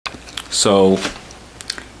So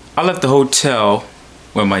I left the hotel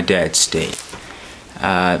where my dad stayed.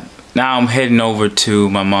 Now I'm heading over to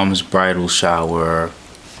my mom's bridal shower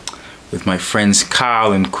with my friends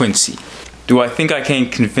Kyle and Quincy. Do I think I can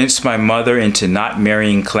convince my mother into not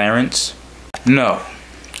marrying Clarence? No,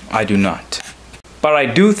 I do not. But I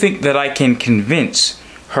do think that I can convince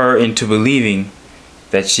her into believing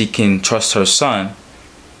that she can trust her son.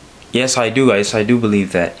 Yes, I do. Yes, I do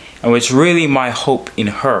believe that. And it's really my hope in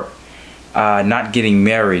her not getting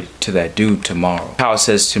married to that dude tomorrow. Kyle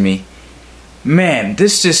says to me, "Man,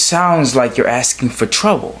 this just sounds like you're asking for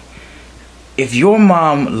trouble. If your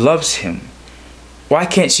mom loves him, why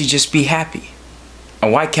can't she just be happy?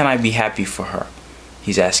 And why can't I be happy for her?"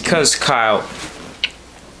 He's asking. Because, Kyle,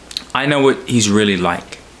 I know what he's really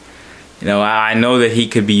like. You know, I know that he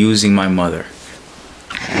could be using my mother.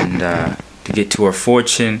 And to get to her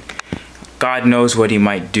fortune, God knows what he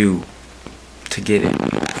might do to get it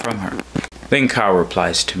from her. Then Kyle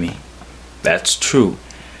replies to me, "That's true.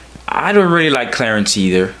 I don't really like Clarence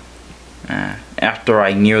either. After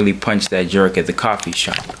I nearly punched that jerk at the coffee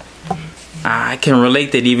shop. I can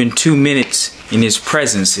relate that even 2 minutes in his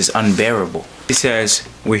presence is unbearable." He says,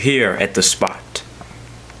 "We're here at the spot."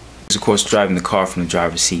 He's of course driving the car from the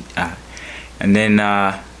driver's seat. And then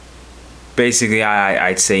basically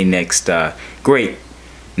I'd say next, "Great.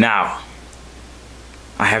 Now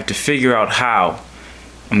I have to figure out how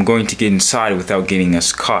I'm going to get inside without getting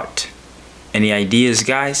us caught. Any ideas,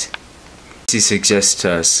 guys?" He suggests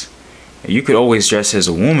to us, "You could always dress as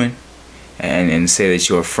a woman and say that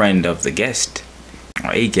you're a friend of the guest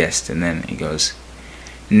or a guest." And then he goes,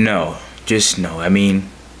 "No, just no. I mean,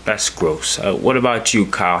 that's gross. What about you,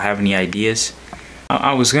 Kyle? Have any ideas?"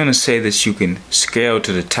 I was gonna say that you can scale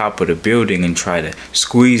to the top of the building and try to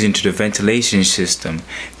squeeze into the ventilation system.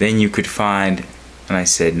 Then you could find, and I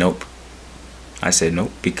said nope. I said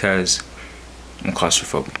nope because I'm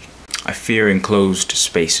claustrophobic. I fear enclosed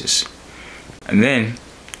spaces. And then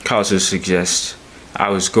Kyle suggests, I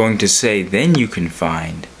was going to say then you can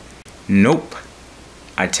find. Nope.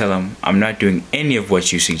 I tell him I'm not doing any of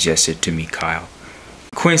what you suggested to me, Kyle.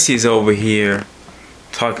 Quincy's over here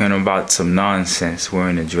talking about some nonsense,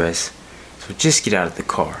 wearing a dress. So just get out of the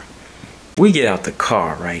car. We get out the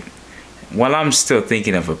car, right? While I'm still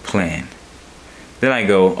thinking of a plan. Then I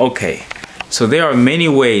go, okay, so there are many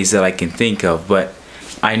ways that I can think of, but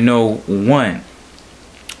I know one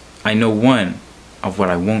of what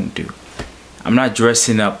I won't do. I'm not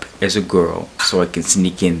dressing up as a girl so I can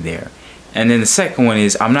sneak in there. And then the second one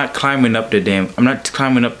is I'm not climbing up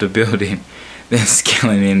the building, then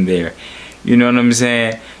scaling in there. You know what I'm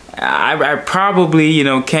saying? I probably, you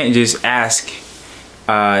know, can't just ask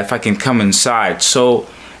if I can come inside. So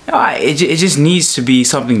it just needs to be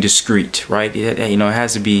something discreet, right? You know, it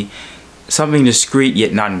has to be something discreet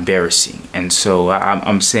yet not embarrassing. And so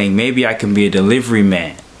I'm saying maybe I can be a delivery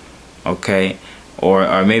man, okay?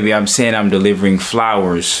 Or maybe I'm saying I'm delivering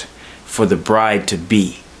flowers for the bride to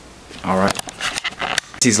be. All right.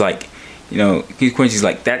 He's like, you know, Quincy's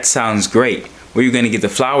like, that sounds great. Where are you gonna get the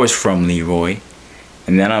flowers from, Leroy?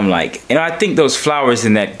 And then I'm like, you know, I think those flowers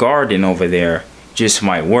in that garden over there just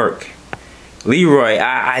might work. Leroy,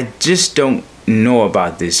 I just don't know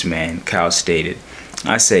about this, man, Kyle stated.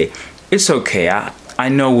 I say, it's okay. I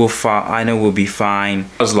know we'll be fine.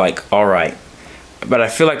 I was like, all right, but I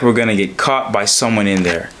feel like we're gonna get caught by someone in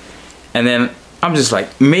there. And then I'm just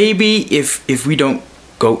like, maybe if we don't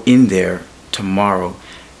go in there tomorrow,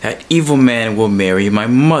 that evil man will marry my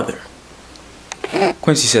mother.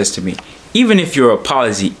 Quincy says to me, even if your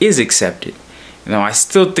apology is accepted, you know, I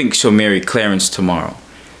still think she'll marry Clarence tomorrow.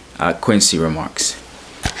 Quincy remarks,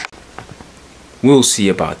 we'll see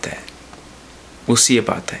about that. We'll see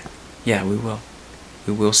about that. Yeah, we will.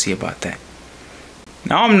 We will see about that.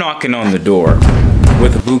 Now I'm knocking on the door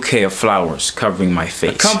with a bouquet of flowers covering my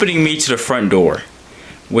face. Accompanying me to the front door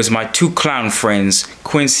was my two clown friends,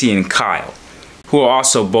 Quincy and Kyle, who are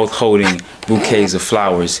also both holding bouquets of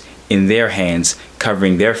flowers in their hands,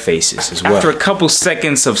 covering their faces as well. After a couple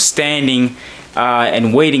seconds of standing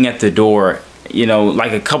and waiting at the door, you know,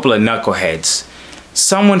 like a couple of knuckleheads,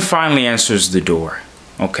 someone finally answers the door.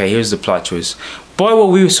 Okay, here's the plot twist. Boy, were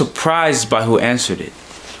we surprised by who answered it.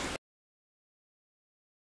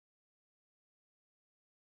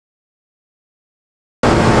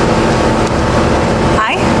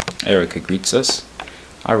 Hi. Erica greets us.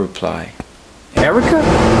 I reply, Erica?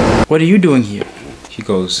 What are you doing here? She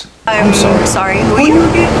goes, I'm sorry. Who are you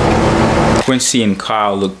again? Quincy and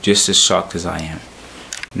Kyle look just as shocked as I am.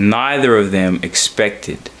 Neither of them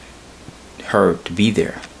expected her to be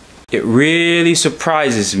there. It really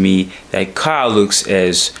surprises me that Kyle looks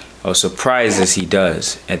as or surprised as he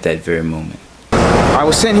does at that very moment. I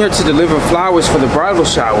was sent here to deliver flowers for the bridal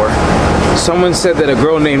shower. Someone said that a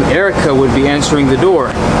girl named Erica would be answering the door.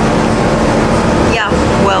 Yeah,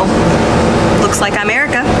 well, looks like I'm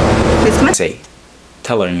Erica. Who's coming? Say,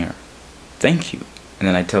 tell her, thank you. And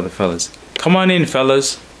then I tell the fellas, come on in,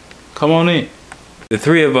 fellas. Come on in. The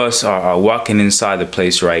three of us are walking inside the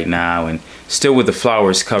place right now and still with the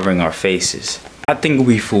flowers covering our faces. I think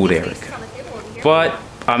we fooled Erica. But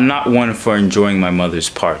I'm not one for enjoying my mother's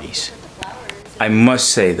parties. I must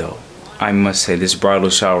say though, this bridal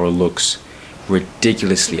shower looks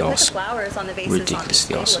ridiculously awesome.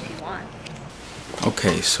 Ridiculously awesome.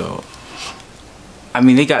 Okay, so I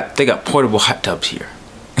mean they got portable hot tubs here.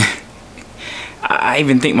 I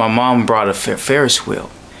even think my mom brought a Ferris wheel,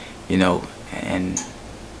 you know, and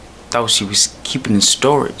thought she was keeping in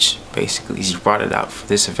storage. Basically, she brought it out for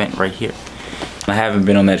this event right here. I haven't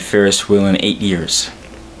been on that Ferris wheel in 8 years,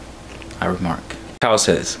 I remark. Kyle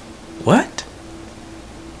says, what?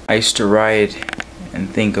 I used to ride and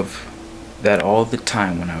think of that all the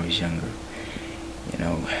time when I was younger. You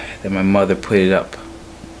know, that my mother put it up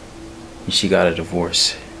when she got a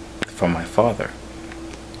divorce from my father.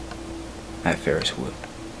 That Ferris wheel.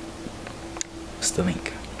 It's the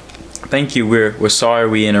link. Thank you. We're sorry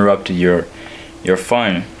we interrupted your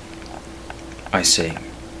fun. I say.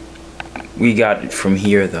 We got it from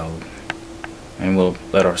here though, and we'll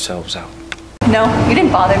let ourselves out. No, you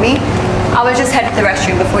didn't bother me. I was just headed to the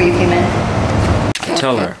restroom before you came in.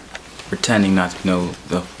 Tell her, pretending not to know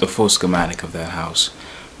the full schematic of that house.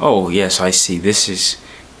 Oh yes, I see. This is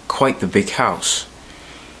quite the big house.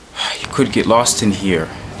 You could get lost in here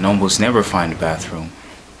and almost never find a bathroom.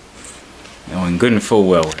 Knowing good and full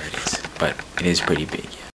well where it is, but it is pretty big.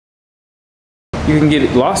 You can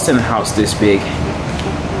get lost in a house this big.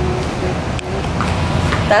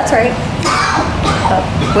 That's right.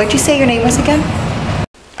 What'd you say your name was again?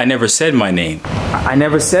 I never said my name. I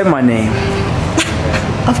never said my name.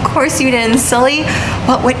 Of course you didn't, silly.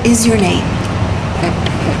 But what is your name?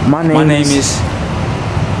 My name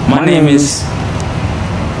is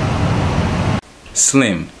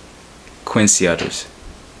Slim Quincy Utters.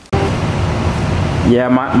 Yeah,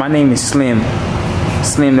 my name is Slim.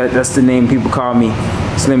 Slim, that's the name people call me.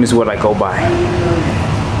 Slim is what I go by.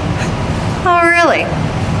 Oh, really?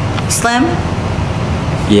 Slim?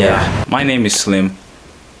 Yeah, my name is Slim.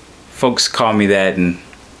 Folks call me that and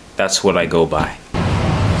that's what I go by.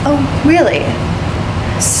 Oh, really?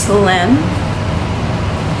 Slim?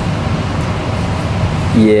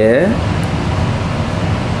 Yeah?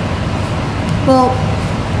 Well,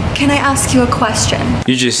 can I ask you a question?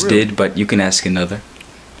 You just did, but you can ask another.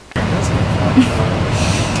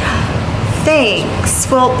 Thanks.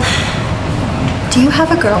 Well, do you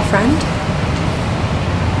have a girlfriend?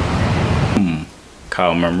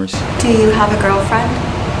 Kyle murmurs. Do you have a girlfriend?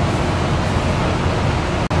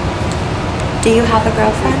 Do you have a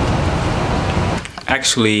girlfriend?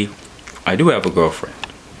 Actually, I do have a girlfriend.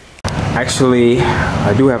 Actually,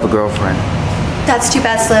 I do have a girlfriend. That's too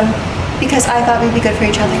bad, Slim. Because I thought we'd be good for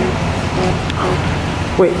each other.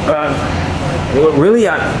 Wait, really?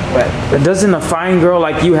 Doesn't a fine girl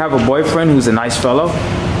like you have a boyfriend who's a nice fellow?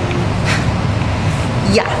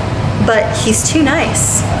 Yeah, but he's too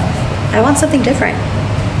nice. I want something different.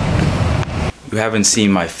 You haven't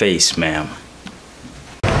seen my face, ma'am.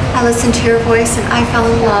 I listened to your voice and I fell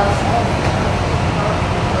in love.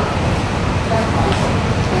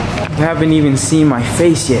 You haven't even seen my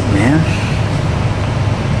face yet, man.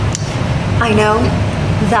 I know.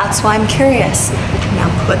 That's why I'm curious. Now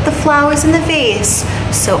put the flowers in the vase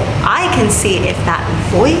so I can see if that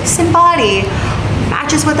voice and body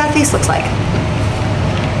matches what that face looks like.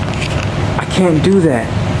 I can't do that.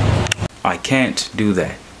 I can't do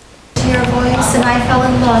that. Your voice and I fell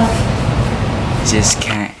in love. Just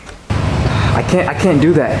can't. I can't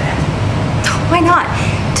do that. Why not?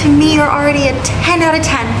 To me, you're already a 10 out of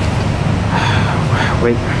 10.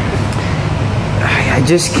 Wait. I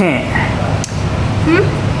just can't.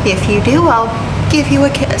 If you do, I'll give you a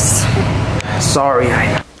kiss. Sorry.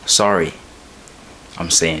 Sorry,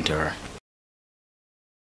 I'm saying to her.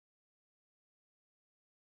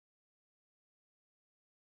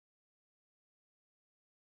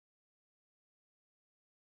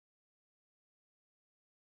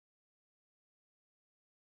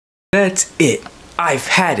 That's it. I've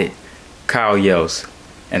had it, Kyle yells,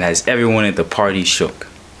 and has everyone at the party shook.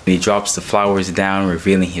 And he drops the flowers down,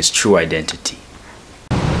 revealing his true identity.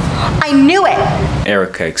 I knew it!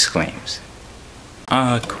 Erica exclaims.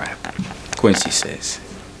 Ah, crap, Quincy says.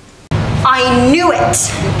 I knew it!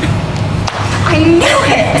 I knew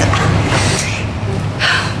it!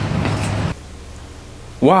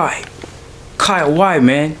 Why? Kyle, why,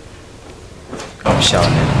 man? I'm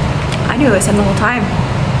shouting at him. I knew it was him the whole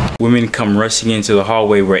time. Women come rushing into the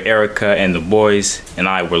hallway where Erica and the boys and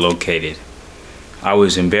I were located. I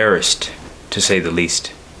was embarrassed, to say the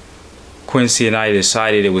least. Quincy and I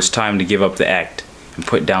decided it was time to give up the act and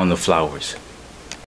put down the flowers.